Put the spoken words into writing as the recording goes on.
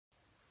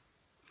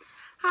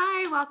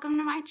Hi, welcome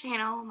to my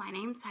channel. My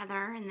name's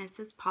Heather and this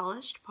is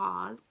Polished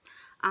Paws.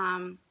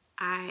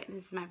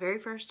 This is my very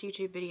first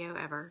YouTube video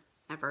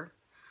ever.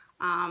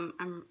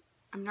 I'm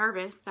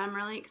nervous, but I'm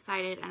really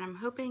excited, and I'm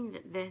hoping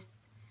that this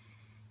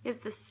is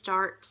the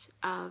start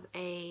of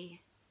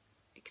a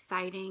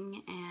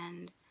exciting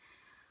and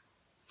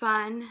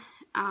fun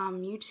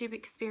YouTube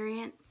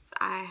experience.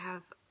 I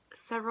have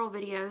several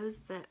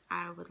videos that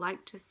I would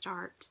like to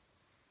start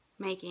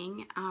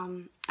making.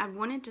 I've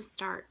wanted to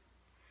start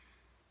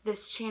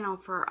this channel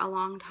for a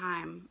long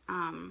time.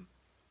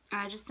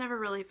 I just never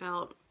really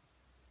felt,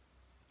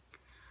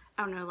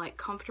 I don't know, like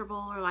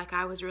comfortable or like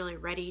I was really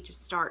ready to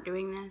start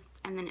doing this.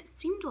 And then it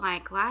seemed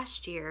like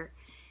last year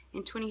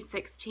in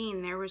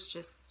 2016 there was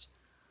just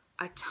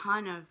a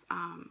ton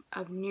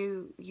of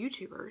new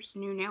YouTubers,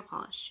 new nail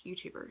polish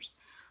YouTubers,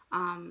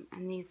 and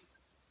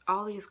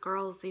all these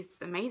girls, these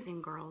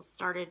amazing girls,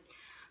 started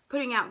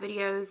putting out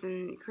videos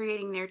and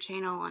creating their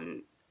channel,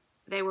 and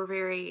they were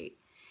very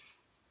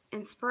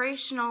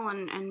inspirational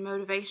and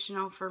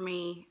motivational for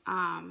me.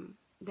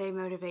 They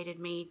motivated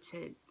me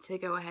to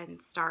go ahead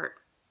and start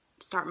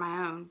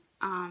my own.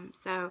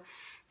 So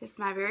this is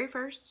my very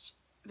first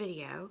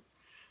video,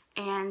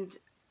 and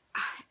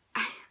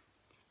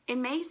it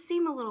may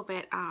seem a little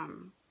bit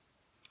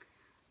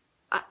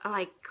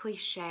like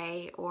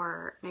cliche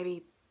or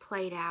maybe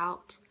played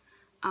out.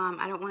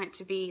 I don't want it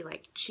to be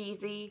like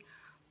cheesy,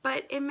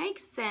 but it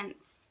makes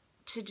sense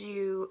to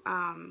do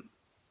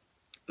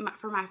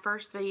for my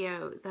first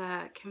video,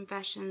 the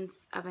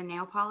Confessions of a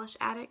Nail Polish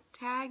Addict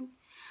tag.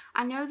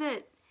 I know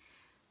that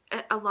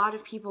a lot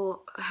of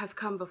people have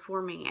come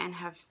before me and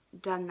have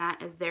done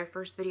that as their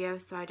first video,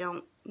 so I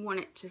don't want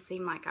it to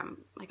seem like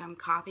I'm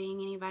copying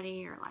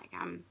anybody or like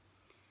I'm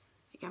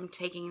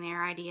taking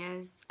their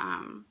ideas.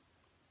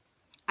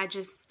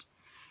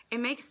 It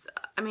makes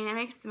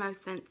the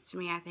most sense to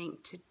me, I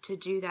think, to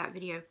do that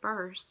video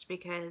first,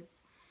 because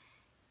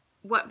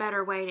what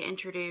better way to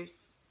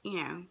introduce,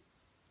 you know,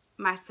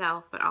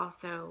 myself, but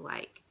also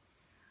like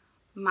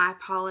my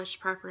polish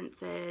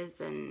preferences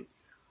and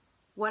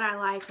what I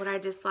like, what I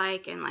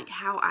dislike, and like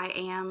how I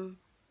am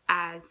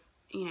as,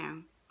 you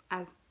know,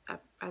 as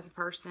a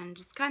person.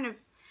 Just kind of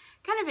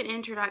an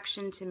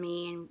introduction to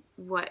me and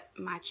what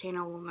my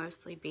channel will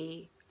mostly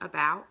be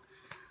about.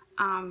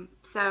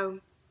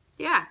 So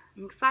yeah,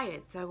 I'm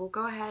excited. So we'll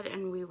go ahead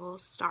and we will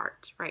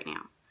start right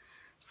now.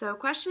 So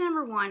question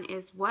number 1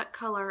 is, what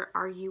color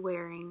are you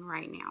wearing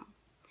right now?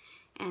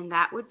 And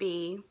that would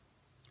be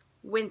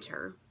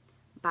Winter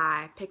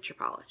by Picture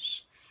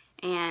Polish.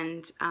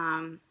 And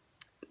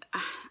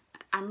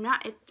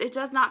it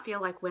does not feel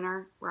like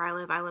winter where I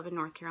live. I live in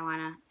North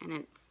Carolina, and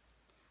it's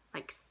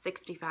like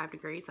 65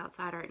 degrees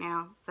outside right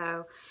now,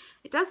 so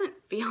it doesn't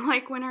feel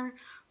like winter.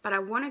 But I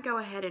want to go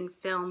ahead and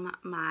film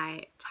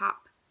my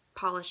top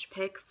polish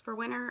picks for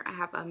winter. I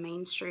have a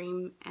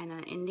mainstream and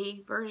an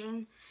indie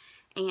version,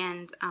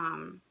 and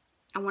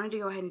I wanted to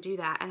go ahead and do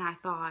that, and I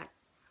thought,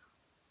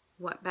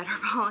 what better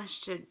polish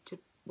to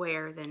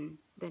wear than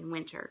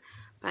winter.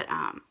 But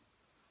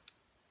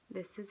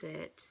this is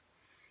it,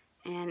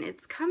 and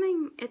it's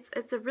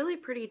a really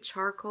pretty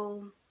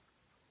charcoal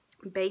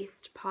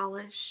based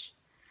polish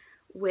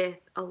with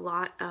a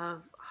lot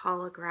of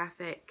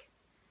holographic,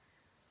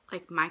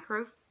 like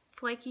micro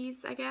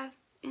flakies, I guess,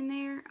 in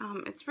there.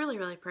 It's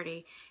really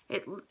pretty.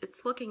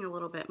 It's looking a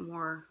little bit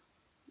more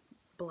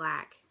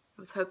black.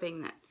 I was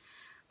hoping that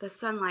the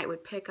sunlight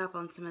would pick up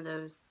on some of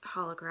those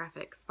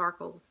holographic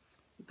sparkles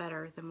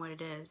better than what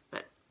it is.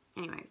 But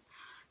anyways,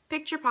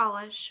 Picture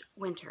Polish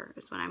Winter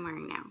is what I'm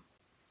wearing now.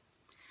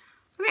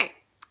 Okay,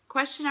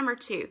 question number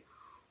 2.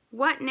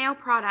 What nail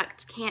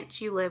product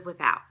can't you live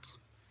without?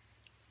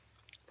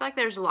 I feel like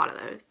there's a lot of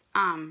those.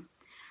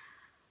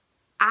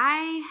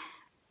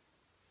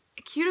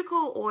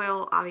 Cuticle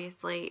oil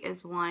obviously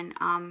is one.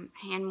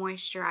 Hand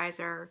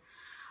moisturizer.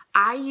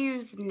 I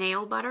use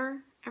nail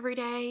butter every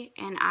day,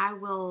 and I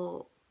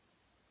will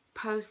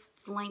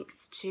post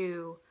links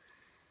to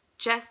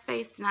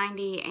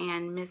JessFace90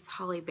 and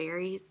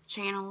MissHollyBerries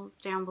channels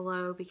down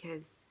below,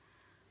 because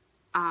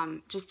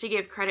just to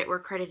give credit where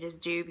credit is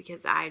due,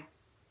 because I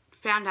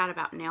found out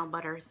about nail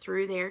butter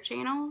through their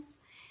channels,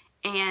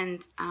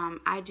 and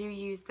I do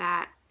use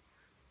that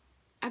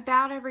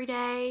about every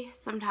day,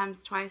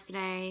 sometimes twice a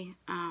day.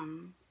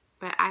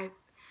 But I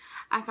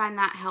find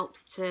that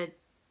helps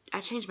I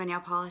change my nail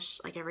polish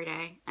like every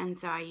day, and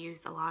so I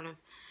use a lot of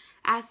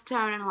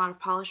acetone and a lot of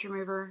polish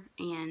remover,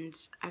 and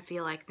I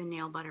feel like the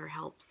nail butter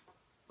helps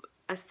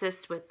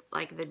assist with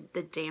like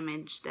the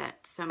damage that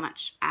so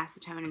much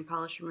acetone and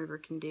polish remover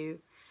can do.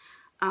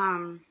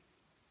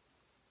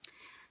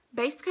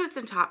 Base coats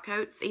and top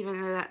coats,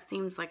 even though that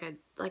seems like a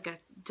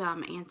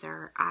dumb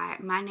answer,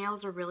 my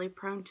nails are really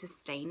prone to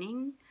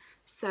staining,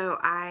 so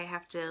I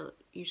have to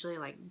usually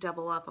like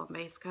double up on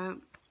base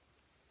coat,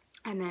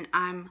 and then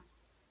I'm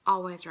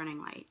always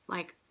running late,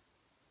 like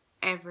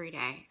every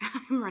day.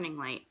 I'm running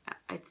late.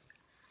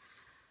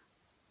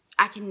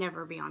 I can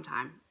never be on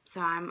time,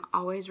 so I'm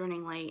always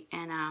running late,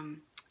 and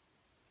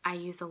I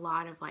use a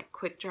lot of like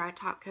quick dry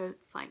top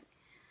coats, like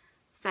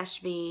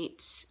Seche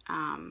Vite,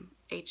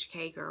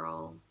 HK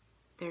Girl.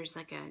 There's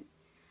like a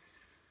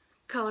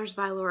Colors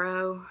by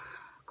Llarowe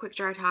quick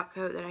dry top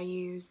coat that I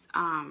use.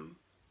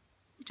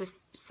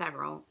 Just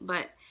several,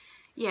 but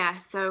yeah,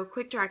 so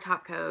quick dry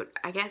top coat,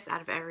 I guess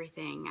out of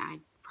everything, I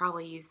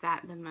probably use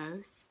that the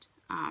most.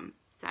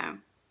 So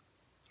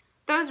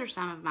those are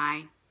some of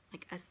my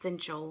like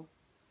essential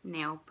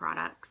nail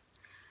products.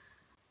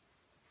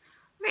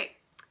 Okay,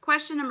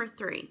 question number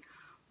 3.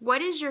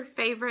 What is your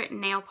favorite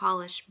nail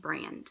polish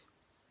brand?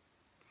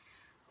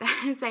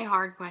 That is a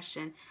hard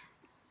question.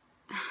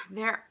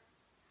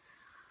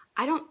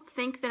 I don't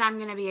think that I'm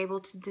going to be able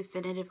to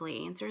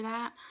definitively answer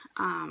that.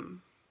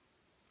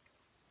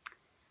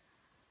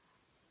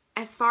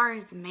 As far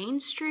as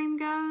mainstream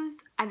goes,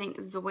 I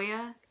think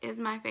Zoya is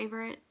my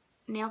favorite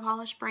nail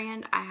polish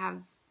brand. I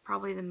have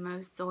probably the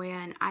most Zoya,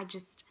 and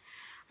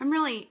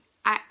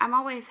I'm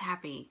always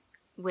happy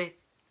with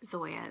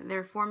Zoya.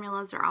 Their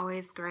formulas are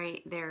always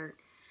great. Their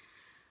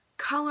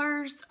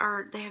colors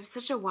they have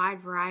such a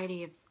wide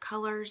variety of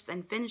colors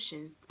and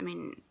finishes. I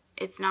mean,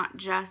 it's not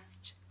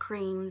just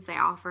creams. They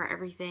offer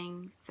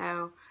everything.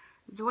 So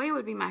Zoya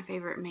would be my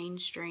favorite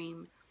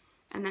mainstream.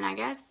 And then I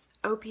guess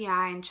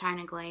OPI and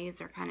China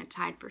Glaze are kind of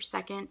tied for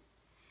second.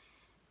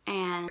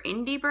 And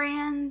indie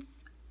brands,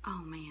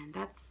 oh man,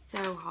 that's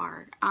so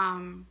hard.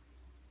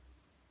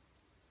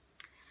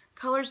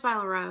 Colors by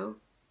Llarowe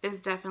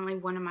is definitely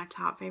one of my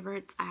top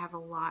favorites. I have a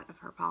lot of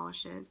her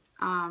polishes.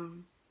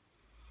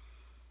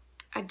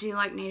 I do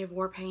like Native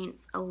War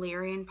Paint's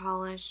Illyrian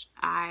polish.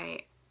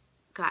 I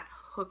got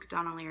hooked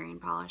on Illyrian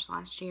polish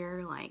last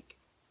year. Like,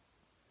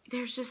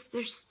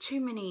 there's too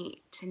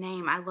many to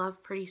name. I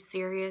love Pretty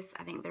Serious.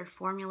 I think their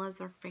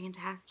formulas are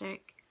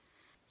fantastic.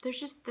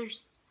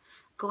 There's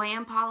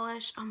Glam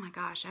Polish. Oh my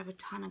gosh, I have a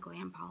ton of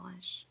Glam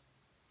Polish.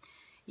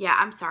 Yeah,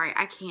 I'm sorry,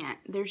 I can't.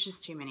 There's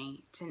just too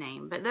many to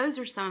name. But those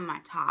are some of my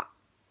top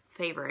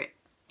favorite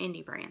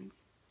indie brands.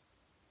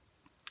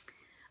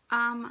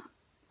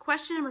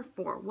 Question number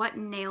 4. What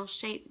nail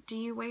shape do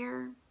you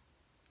wear?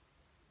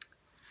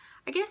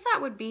 I guess that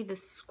would be the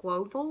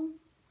Squoval.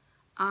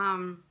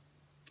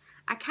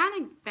 I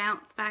kind of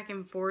bounce back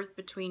and forth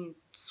between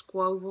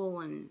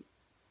Squoval and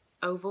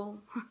oval,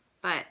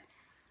 but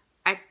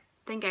I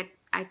think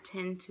I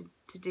tend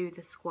to do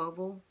the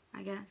Squoval,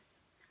 I guess.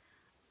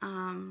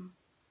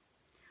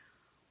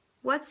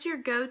 What's your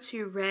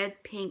go-to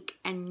red, pink,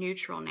 and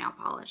neutral nail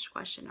polish?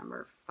 Question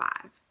number 5.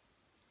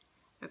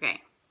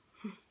 Okay,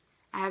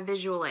 I have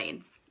visual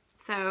aids.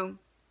 So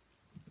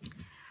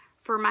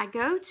for my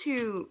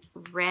go-to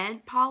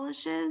red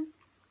polishes,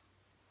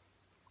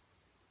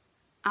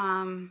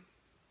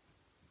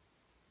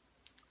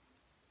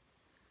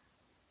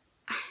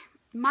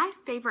 my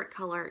favorite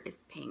color is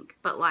pink,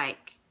 but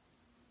like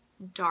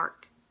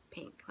dark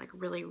pink, like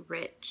really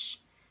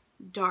rich,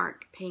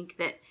 dark pink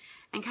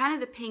and kind of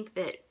the pink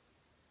that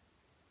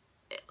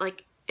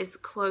like is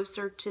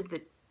closer to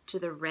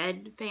the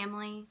red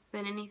family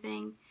than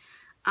anything.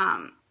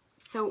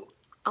 So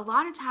a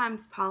lot of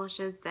times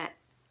polishes that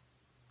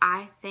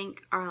I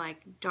think are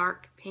like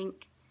dark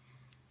pink,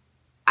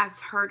 I've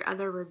heard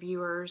other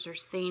reviewers or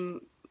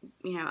seen,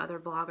 other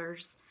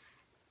bloggers,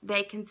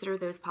 they consider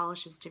those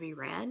polishes to be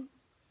red.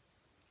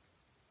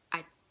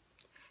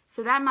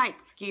 So that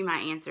might skew my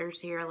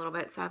answers here a little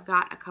bit. So I've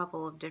got a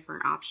couple of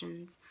different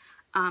options.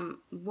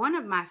 One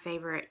of my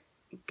favorite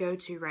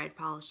go-to red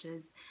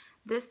polishes,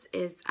 this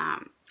is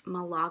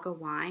Malaga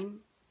Wine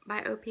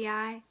by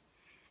OPI.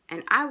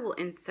 And I will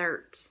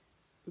insert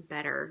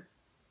better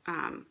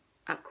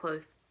up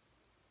close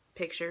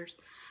pictures.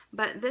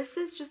 But this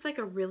is just like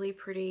a really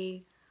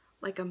pretty,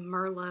 like a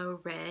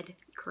Merlot red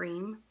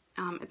cream.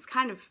 It's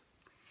kind of,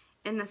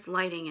 in this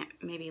lighting, it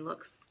maybe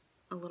looks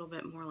a little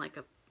bit more like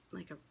a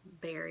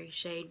berry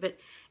shade, but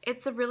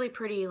it's a really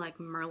pretty like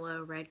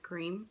Merlot red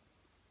cream,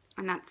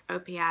 and that's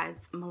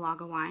OPI's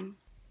Malaga Wine.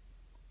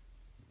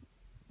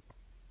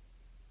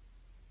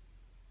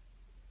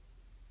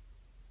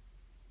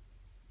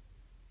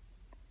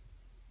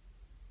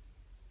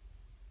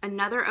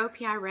 Another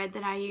OPI red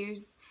that I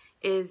use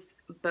is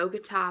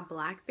Bogata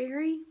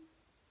Blackberry,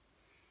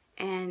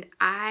 and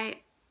I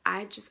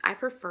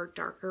prefer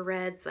darker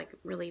reds, like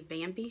really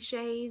vampy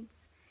shades.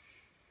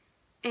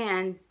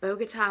 And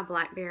Bogata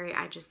Blackberry,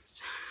 I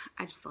just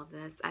love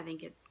this. I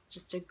think it's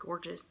just a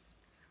gorgeous,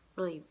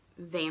 really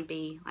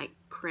vampy, like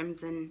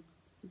crimson,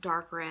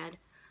 dark red.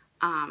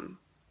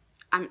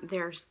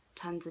 There's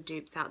tons of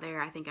dupes out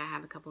there. I think I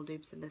have a couple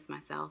dupes of this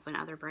myself and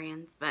other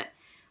brands, but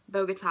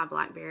Bogata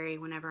Blackberry,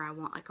 whenever I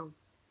want like a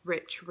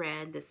rich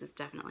red, this is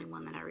definitely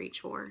one that I reach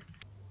for.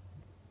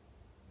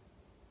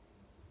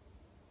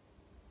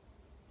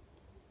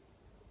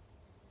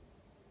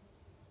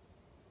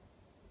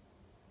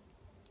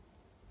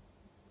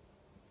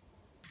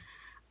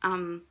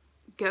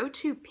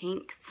 Go-to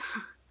pinks.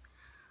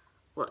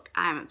 Look,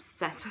 I'm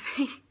obsessed with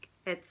pink.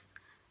 It's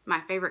my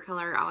favorite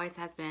color, always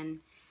has been.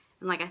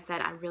 And like I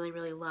said, I really,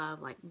 really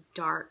love like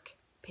dark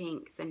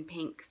pinks and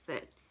pinks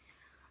that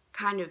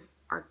kind of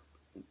are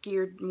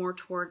geared more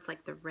towards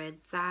like the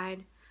red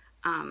side.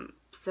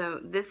 So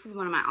this is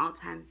one of my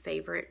all-time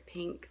favorite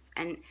pinks,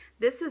 and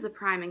this is a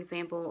prime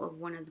example of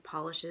one of the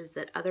polishes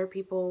that other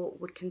people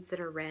would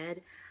consider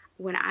red.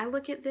 When I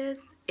look at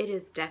this, it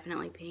is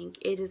definitely pink.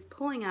 It is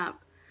pulling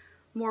up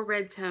more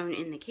red tone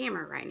in the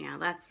camera right now,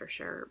 that's for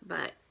sure,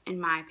 but in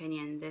my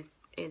opinion, this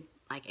is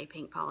like a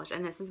pink polish,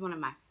 and this is one of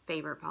my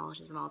favorite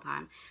polishes of all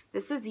time.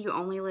 This is You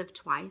Only Live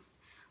Twice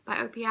by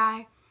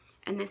OPI,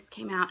 and this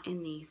came out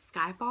in the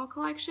Skyfall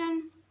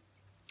collection,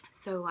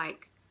 so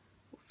like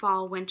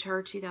fall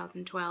winter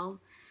 2012.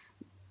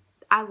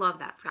 I love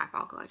that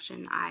Skyfall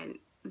collection.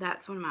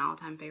 That's one of my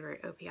all-time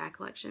favorite OPI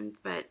collections.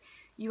 But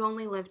You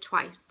Only Live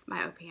Twice by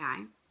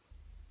OPI.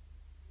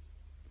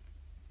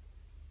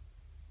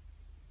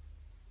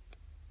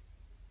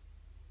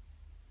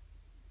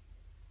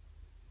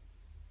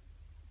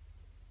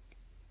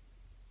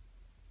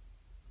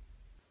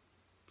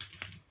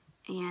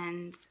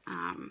 And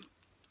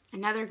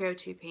another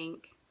go-to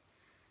pink.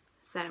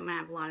 Said I'm gonna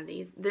have a lot of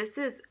these. This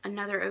is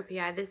another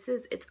OPI. This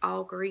is It's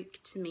All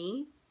Greek to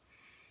Me.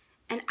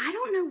 And I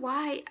don't know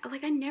why,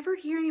 like I never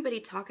hear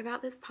anybody talk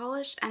about this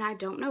polish, and I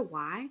don't know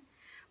why,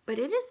 but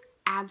it is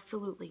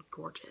absolutely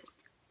gorgeous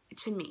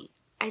to me.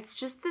 It's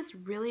just this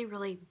really,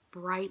 really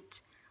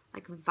bright,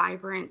 like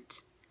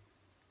vibrant,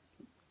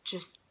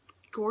 just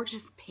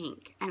gorgeous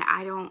pink. And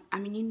I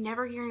mean, you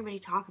never hear anybody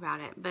talk about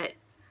it, but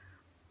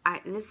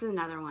this is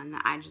another one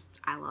that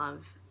I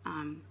love.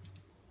 And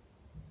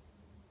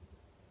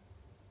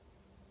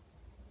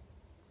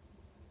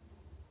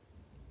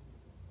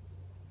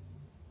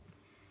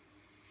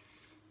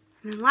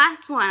then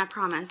last one, I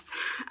promise.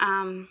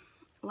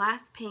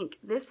 Last pink.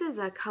 This is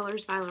a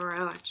Colors by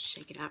Llarowe. I have to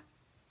shake it up.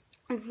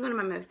 This is one of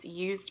my most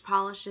used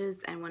polishes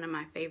and one of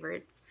my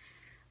favorites.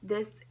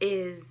 This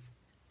is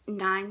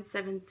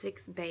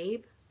 976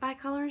 Babe by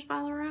Colors by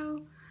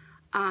Llarowe.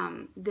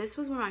 This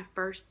was one of my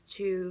first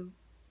two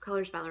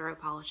Colors by Llarowe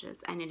polishes,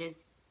 and it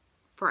is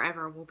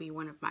forever will be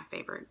one of my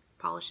favorite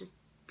polishes,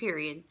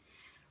 period,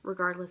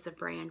 regardless of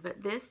brand.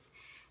 But this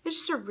is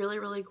just a really,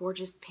 really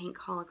gorgeous pink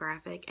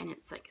holographic, and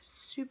it's like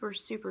super,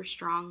 super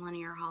strong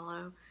linear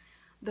hollow.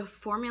 The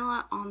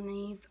formula on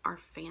these are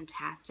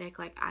fantastic.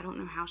 Like, I don't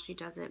know how she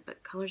does it,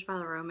 but Colors by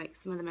Llarowe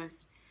makes some of the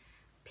most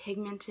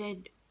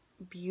pigmented,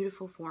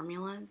 beautiful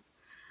formulas.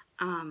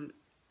 And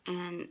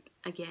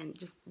again,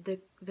 just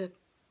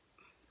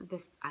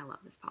I love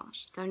this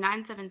polish. So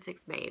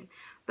 976 Babe.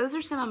 Those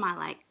are some of my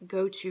like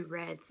go-to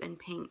reds and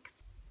pinks.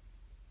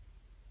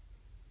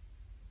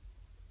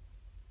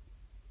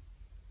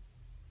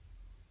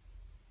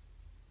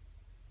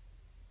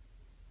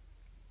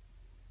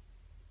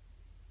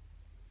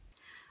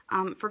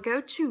 For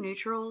go-to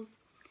neutrals,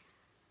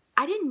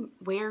 I didn't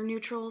wear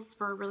neutrals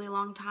for a really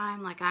long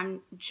time. Like,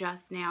 I'm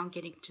just now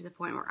getting to the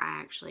point where I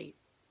actually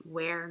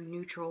wear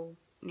neutral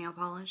nail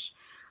polish.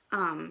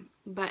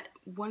 But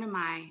one of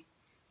my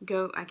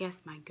I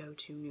guess my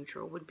go-to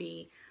neutral would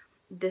be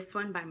this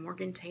one by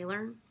Morgan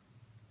Taylor.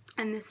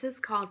 And this is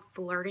called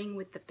Flirting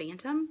with the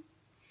Phantom.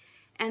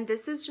 And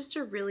this is just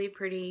a really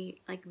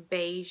pretty, like,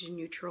 beige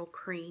neutral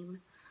cream.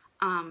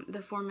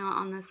 The formula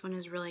on this one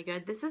is really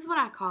good. This is what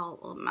I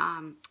call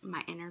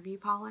my interview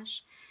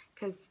polish,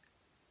 because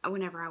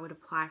whenever I would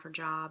apply for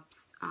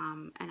jobs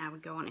and I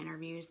would go on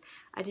interviews,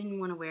 I didn't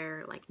want to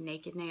wear like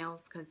naked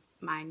nails because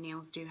my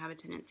nails do have a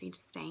tendency to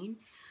stain.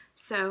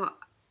 So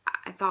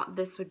I thought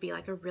this would be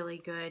like a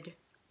really good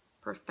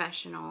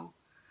professional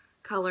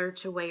color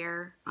to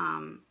wear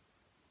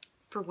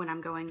for when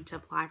I'm going to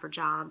apply for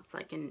jobs,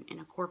 like in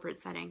a corporate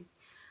setting.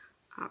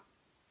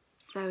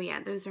 So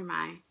yeah, those are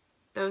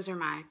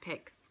my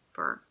picks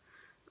for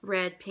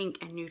red, pink,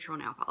 and neutral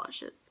nail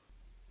polishes.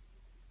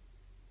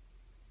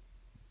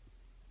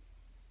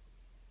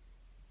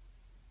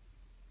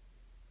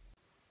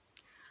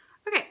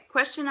 Okay,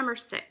 question number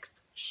 6.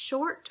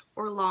 Short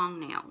or long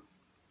nails?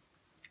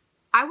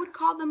 I would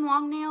call them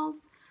long nails.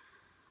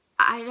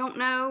 I don't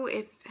know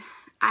if,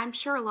 I'm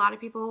sure a lot of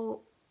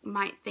people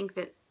might think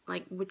that,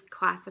 like, would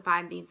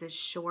classify these as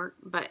short,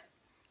 but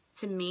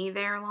to me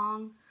they're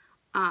long.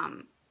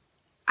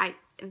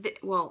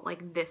 Well,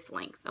 like this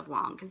length of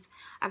long, because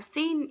I've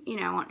seen, you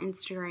know, on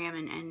Instagram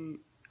and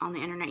on the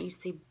internet, you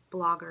see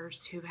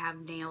bloggers who have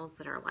nails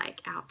that are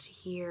like out to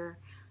here,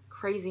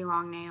 crazy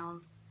long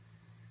nails.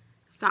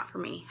 It's not for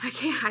me.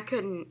 I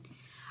couldn't.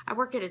 I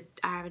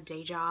have a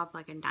day job,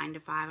 like a 9 to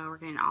 5. I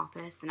work in an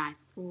office, and I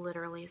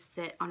literally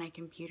sit on a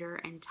computer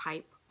and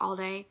type all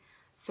day.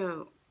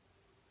 So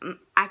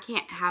I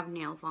can't have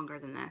nails longer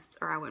than this,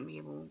 or I wouldn't be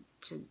able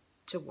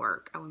to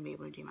work. I wouldn't be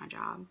able to do my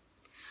job.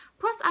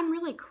 Plus, I'm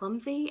really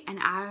clumsy, and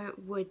I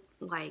would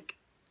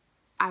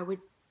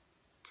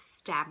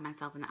stab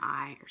myself in the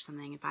eye or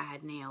something if I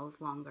had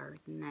nails longer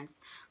than this.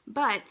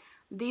 But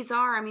these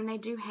are, I mean, they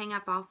do hang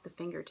up off the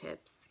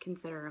fingertips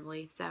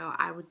considerably, so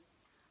I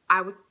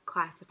would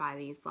classify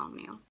these long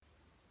nails.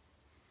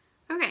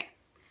 Okay,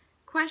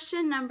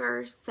 question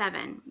number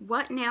 7.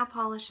 What nail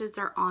polishes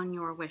are on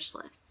your wish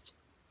list?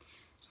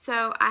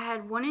 So I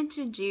had wanted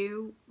to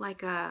do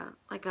like a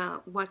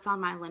what's on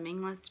my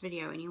limbing list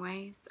video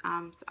anyways,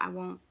 so I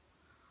won't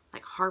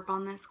like harp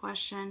on this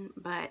question,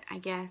 but I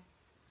guess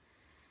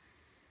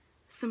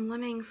some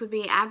lemmings would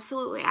be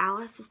Absolutely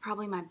Alice is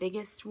probably my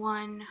biggest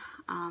one,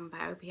 by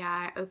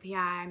OPI.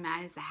 OPI,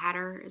 Mad as the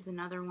Hatter is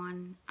another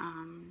one.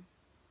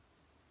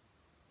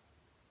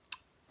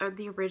 Or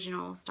the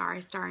original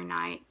Starry Starry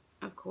Night,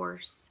 of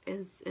course,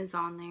 is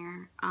on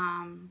there.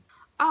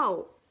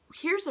 Oh,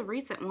 here's a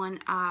recent one.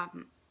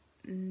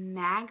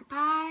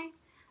 Magpie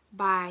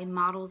by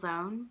Model's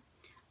Own.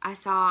 I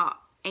saw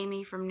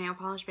Amy from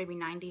Nailpolish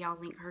BabbyNinety. I'll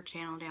link her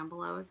channel down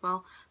below as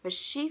well. But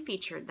she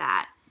featured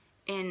that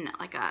in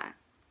like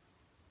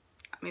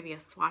maybe a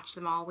swatch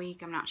them all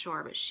week. I'm not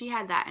sure. But she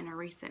had that in a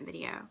recent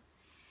video.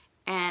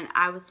 And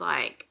I was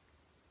like,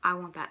 I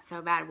want that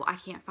so bad. Well, I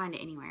can't find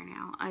it anywhere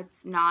now.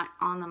 It's not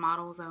on the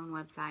Model's Own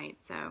website.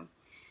 So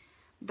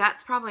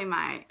that's probably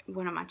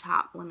one of my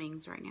top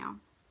lemmings right now.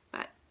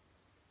 But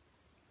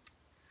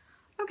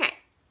okay.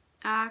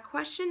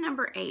 Question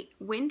number 8.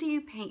 When do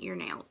you paint your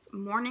nails?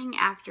 Morning,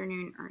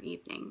 afternoon, or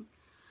evening?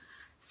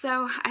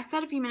 So I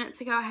said a few minutes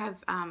ago I have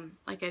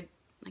like a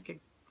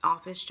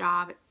office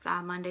job. It's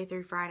Monday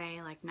through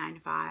Friday, like 9 to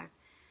 5.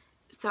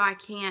 So I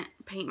can't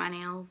paint my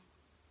nails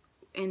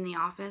in the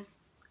office.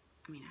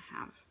 I mean, I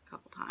have a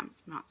couple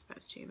times. I'm not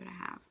supposed to, but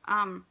I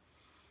have.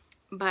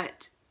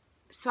 But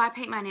so I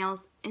paint my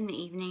nails in the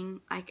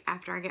evening, like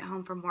after I get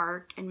home from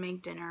work and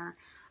make dinner.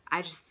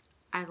 I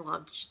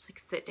love to just like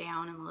sit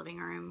down in the living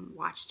room,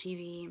 watch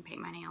TV, and paint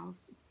my nails.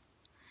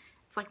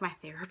 It's like my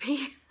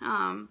therapy.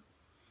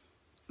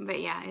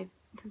 But yeah,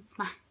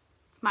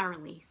 it's my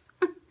relief.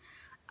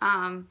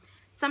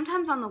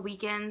 Sometimes on the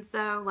weekends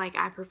though, like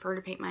I prefer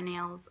to paint my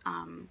nails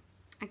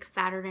like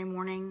Saturday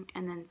morning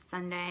and then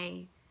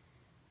Sunday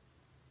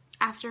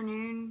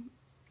afternoon,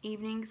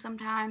 evening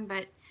sometime.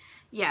 But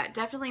yeah,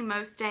 definitely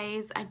most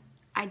days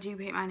I do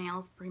paint my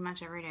nails pretty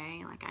much every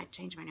day. Like I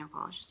change my nail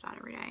polish just about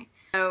every day.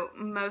 So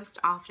most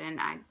often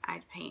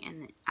I'd paint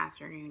in the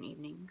afternoon,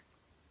 evenings.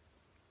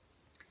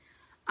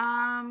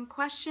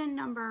 Question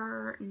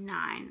number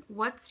 9.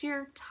 What's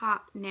your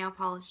top nail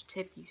polish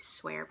tip you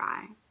swear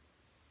by?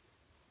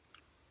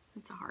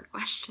 That's a hard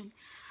question.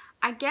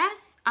 I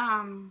guess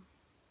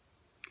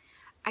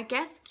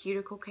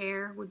cuticle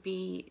care would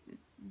be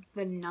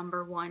the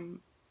 #1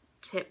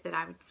 tip that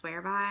I would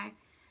swear by.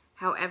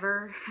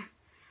 However,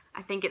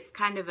 I think it's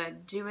kind of a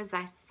do as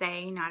I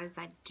say, not as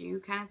I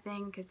do kind of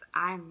thing, because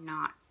I'm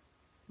not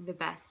the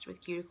best with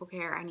cuticle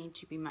care. I need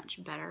to be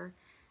much better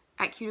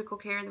at cuticle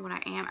care than what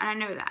I am, and I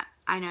know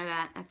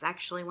that. That's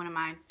actually one of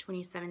my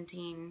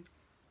 2017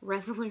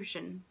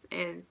 resolutions,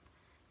 is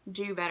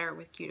do better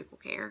with cuticle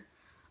care.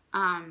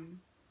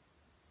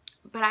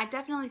 But I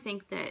definitely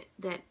think that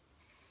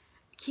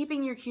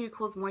keeping your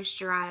cuticles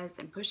moisturized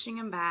and pushing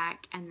them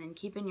back, and then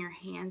keeping your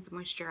hands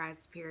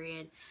moisturized,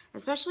 period,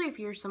 especially if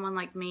you're someone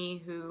like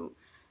me who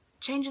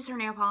changes her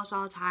nail polish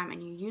all the time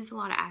and you use a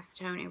lot of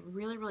acetone, it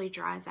really, really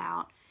dries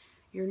out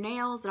your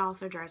nails. It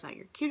also dries out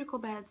your cuticle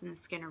beds and the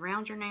skin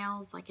around your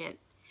nails. Like it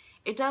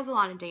does a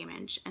lot of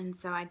damage. And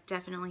so I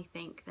definitely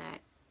think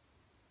that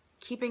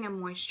keeping them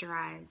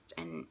moisturized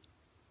and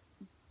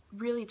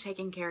really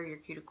taking care of your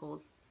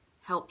cuticles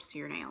helps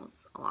your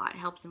nails a lot. It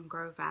helps them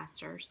grow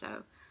faster.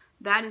 So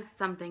that is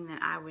something that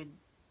I would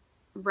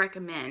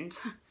recommend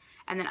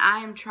and that I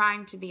am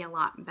trying to be a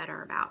lot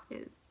better about,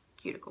 is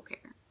cuticle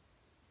care.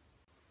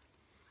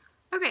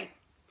 Okay,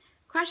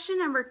 question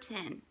number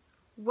 10.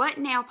 What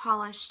nail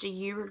polish do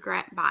you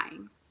regret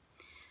buying?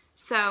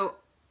 So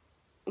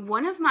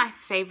one of my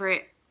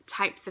favorite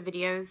types of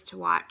videos to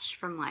watch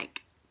from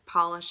like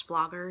polish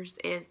vloggers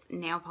is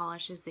nail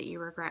polishes that you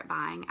regret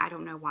buying. I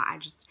don't know why,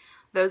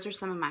 those are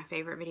some of my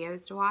favorite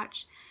videos to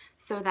watch.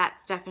 So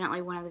that's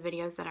definitely one of the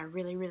videos that I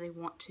really, really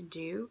want to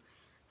do.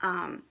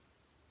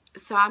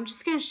 So I'm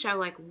just going to show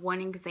like one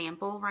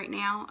example right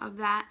now of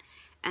that.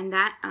 And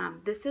that,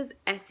 this is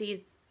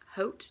Essie's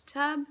Haute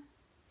Tub.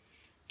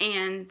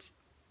 And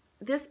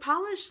this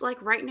polish, like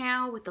right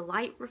now with the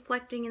light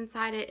reflecting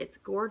inside it, it's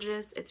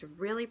gorgeous. It's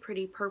really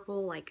pretty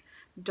purple, like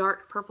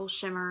dark purple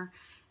shimmer.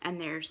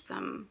 And there's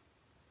some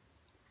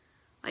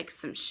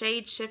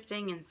shade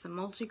shifting and some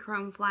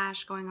multi-chrome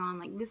flash going on.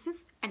 Like this is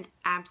an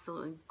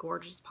absolutely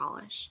gorgeous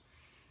polish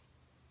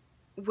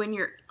when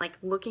you're like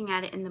looking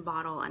at it in the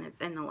bottle and it's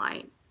in the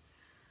light.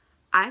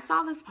 I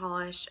saw this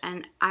polish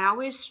and I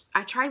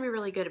try to be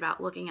really good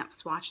about looking up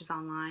swatches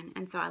online.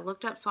 And so I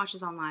looked up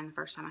swatches online the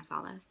first time I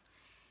saw this.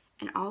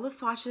 And all the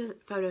swatches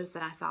photos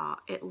that I saw,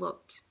 it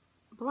looked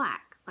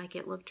black. Like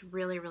it looked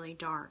really, really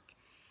dark.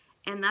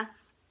 And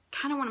that's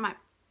kind of one of my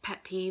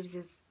pet peeves,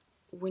 is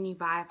when you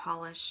buy a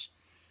polish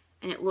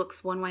and it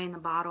looks one way in the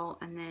bottle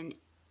and then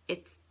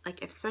it's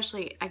like,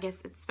 especially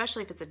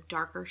if it's a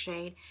darker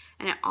shade,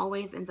 and it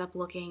always ends up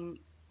looking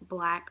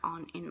black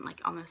in like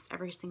almost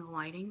every single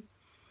lighting.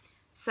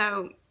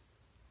 So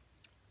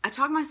I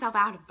talked myself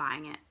out of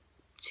buying it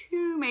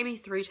 2, maybe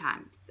 3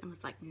 times and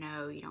was like,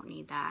 no, you don't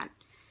need that.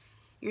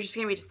 You're just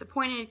going to be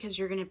disappointed because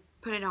you're going to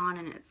put it on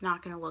and it's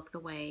not going to look the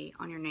way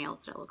on your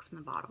nails that it looks in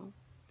the bottle.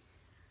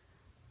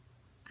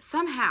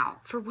 somehow,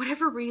 for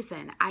whatever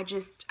reason, I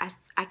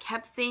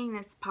kept seeing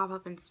this pop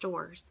up in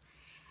stores,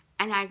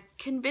 and I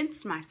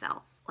convinced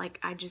myself, like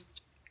I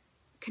just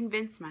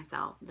convinced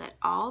myself that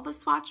all the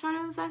swatch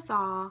photos I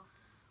saw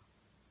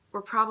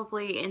were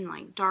probably in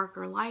like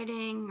darker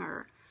lighting,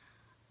 or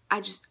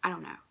I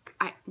don't know.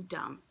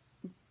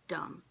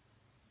 Dumb.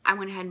 I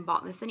went ahead and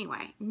bought this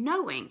anyway,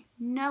 knowing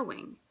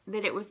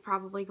that it was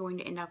probably going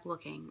to end up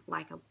looking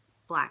like a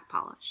black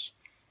polish.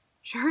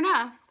 Sure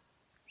enough,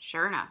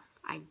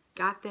 I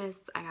got this,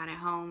 I got it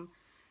home.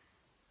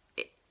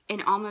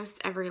 In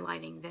almost every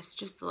lighting, this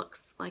just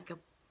looks like a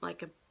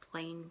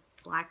plain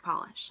black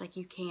polish. Like,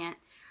 you can't,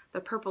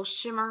 the purple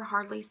shimmer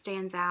hardly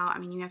stands out. I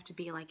mean, you have to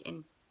be like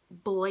in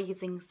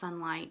blazing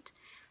sunlight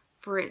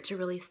for it to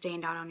really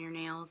stand out on your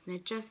nails. And I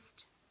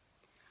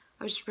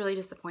was just really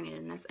disappointed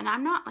in this. And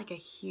I'm not like a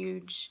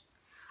huge,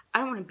 I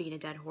don't want to beat a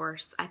dead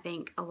horse. I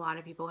think a lot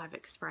of people have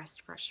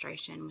expressed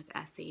frustration with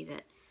Essie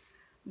that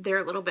they're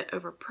a little bit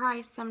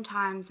overpriced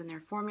sometimes and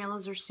their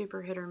formulas are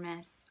super hit or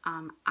miss.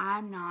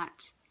 I'm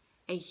not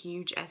a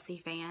huge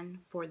Essie fan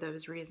for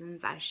those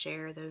reasons. I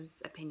share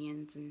those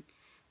opinions and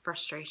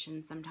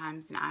frustrations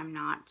sometimes, and I'm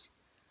not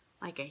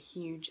like a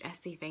huge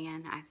Essie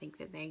fan. I think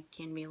that they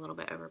can be a little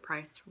bit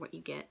overpriced for what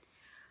you get.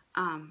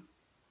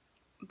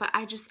 But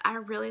I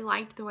really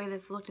liked the way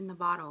this looked in the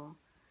bottle,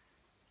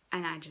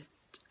 and I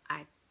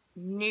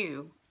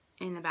knew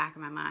in the back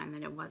of my mind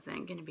that it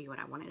wasn't going to be what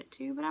I wanted it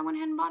to, but I went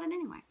ahead and bought it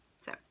anyway.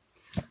 So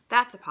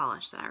that's a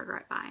polish that I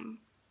regret buying.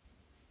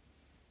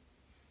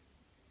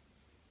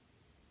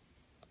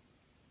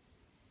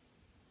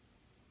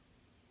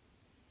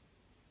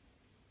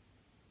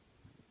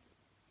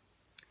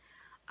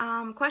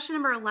 Question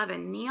number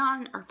 11,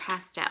 neon or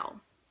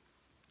pastel?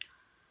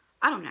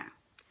 I don't know.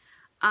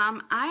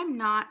 I'm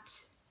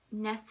not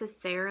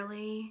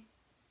necessarily,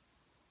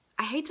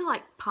 I hate to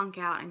like punk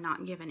out and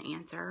not give an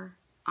answer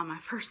on my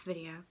first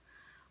video,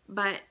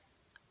 but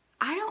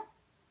I don't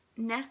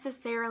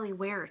necessarily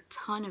wear a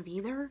ton of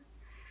either,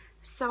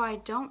 so I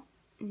don't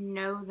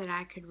know that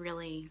I could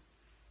really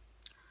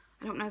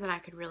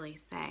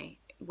say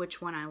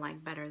which one I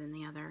like better than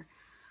the other.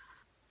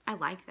 I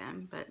like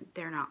them, but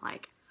they're not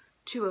like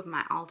two of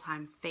my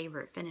all-time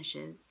favorite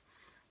finishes.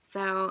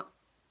 So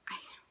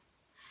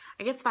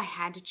I guess if I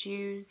had to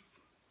choose,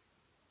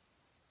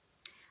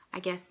 I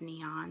guess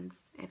neons.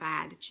 If I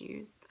had to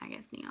choose, I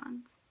guess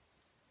neons.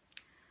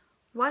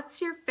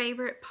 What's your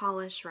favorite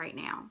polish right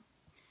now?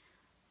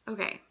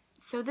 Okay,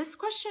 so this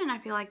question I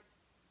feel like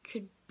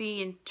could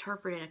be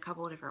interpreted a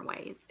couple of different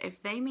ways.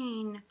 If they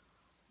mean,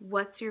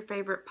 what's your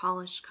favorite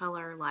polish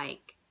color,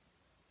 like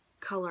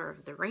color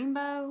of the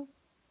rainbow?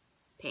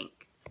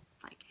 Pink.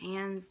 Like,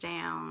 hands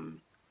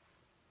down,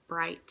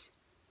 bright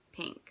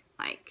pink.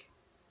 Like,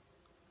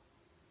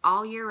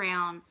 all year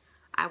round,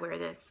 I wear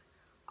this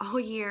all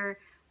year.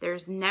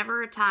 There's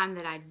never a time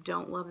that I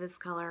don't love this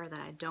color, that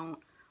I don't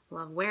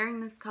love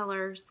wearing this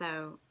color.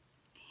 So,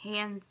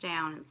 hands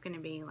down, it's going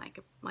to be like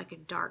a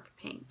dark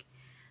pink.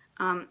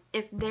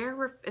 If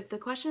the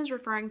question is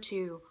referring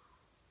to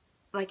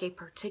like a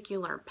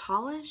particular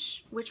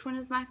polish, which one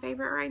is my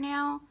favorite right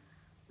now?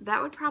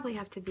 That would probably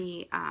have to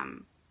be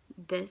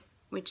this,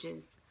 which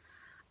is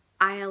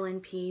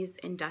ILNP's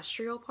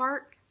Industrial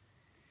Park.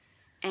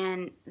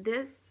 And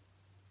this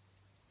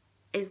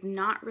is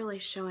not really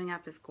showing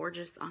up as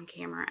gorgeous on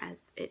camera as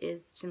it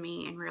is to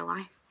me in real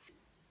life.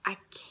 I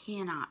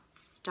cannot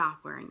stop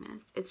wearing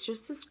this. It's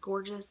just this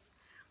gorgeous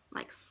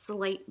like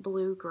slate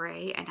blue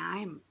gray, and I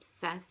am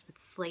obsessed with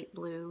slate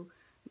blue,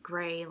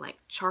 gray, like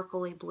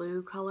charcoaly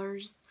blue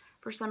colors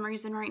for some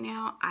reason right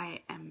now.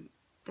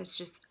 That's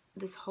just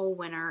this whole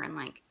winter and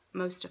like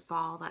most of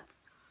fall,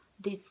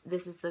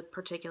 this is the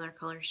particular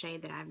color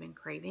shade that I've been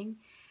craving,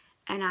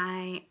 and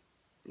I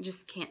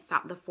just can't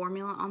stop. The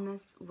formula on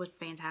this was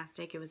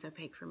fantastic. It was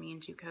opaque for me in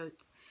 2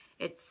 coats.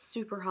 It's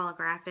super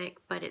holographic,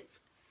 but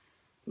it's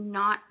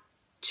not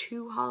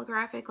too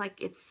holographic. Like,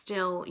 it's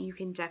still, you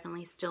can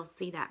definitely still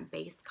see that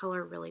base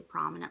color really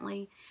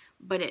prominently,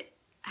 but it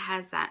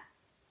has that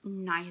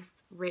nice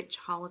rich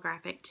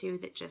holographic too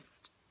that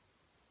just,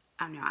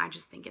 I don't know, I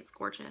just think it's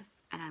gorgeous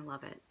and I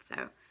love it.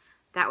 So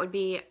that would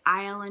be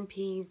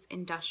ILNP's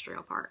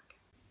Industrial Park.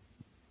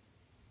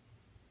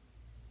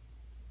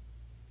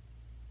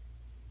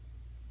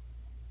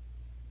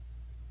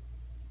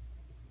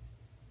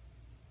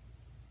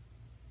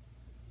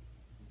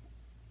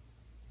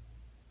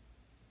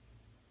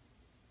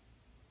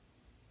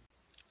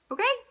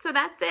 Okay, so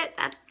that's it.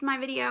 That's my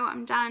video.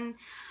 I'm done.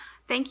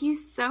 Thank you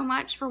so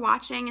much for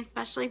watching,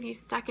 especially if you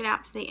stuck it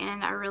out to the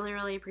end. I really,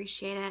 really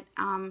appreciate it.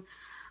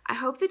 I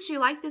hope that you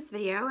liked this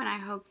video, and I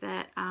hope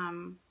that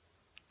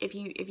if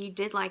you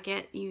did like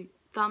it, you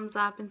thumbs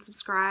up and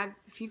subscribe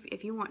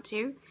if you want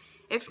to.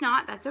 If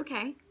not, that's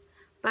okay.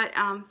 But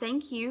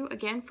thank you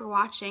again for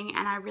watching,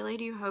 and I really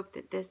do hope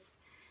that this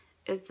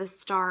is the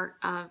start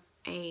of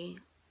a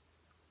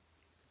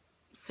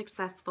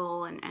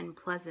successful and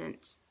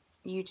pleasant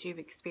YouTube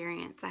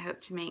experience. I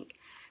hope to make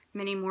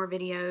many more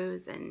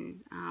videos,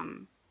 and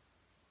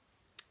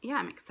yeah,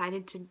 I'm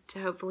excited to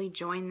hopefully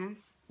join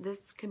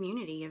this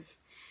community of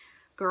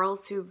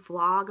girls who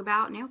vlog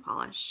about nail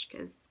polish,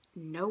 because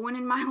no one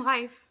in my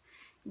life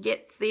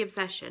gets the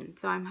obsession.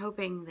 So I'm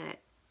hoping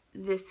that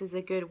this is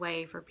a good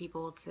way for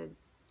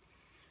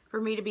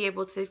me to be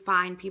able to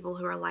find people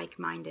who are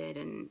like-minded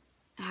and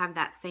have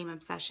that same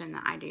obsession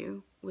that I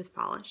do with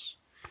polish.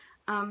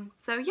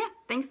 So yeah,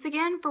 thanks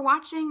again for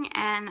watching,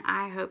 and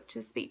I hope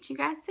to speak to you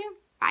guys soon.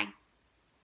 Bye.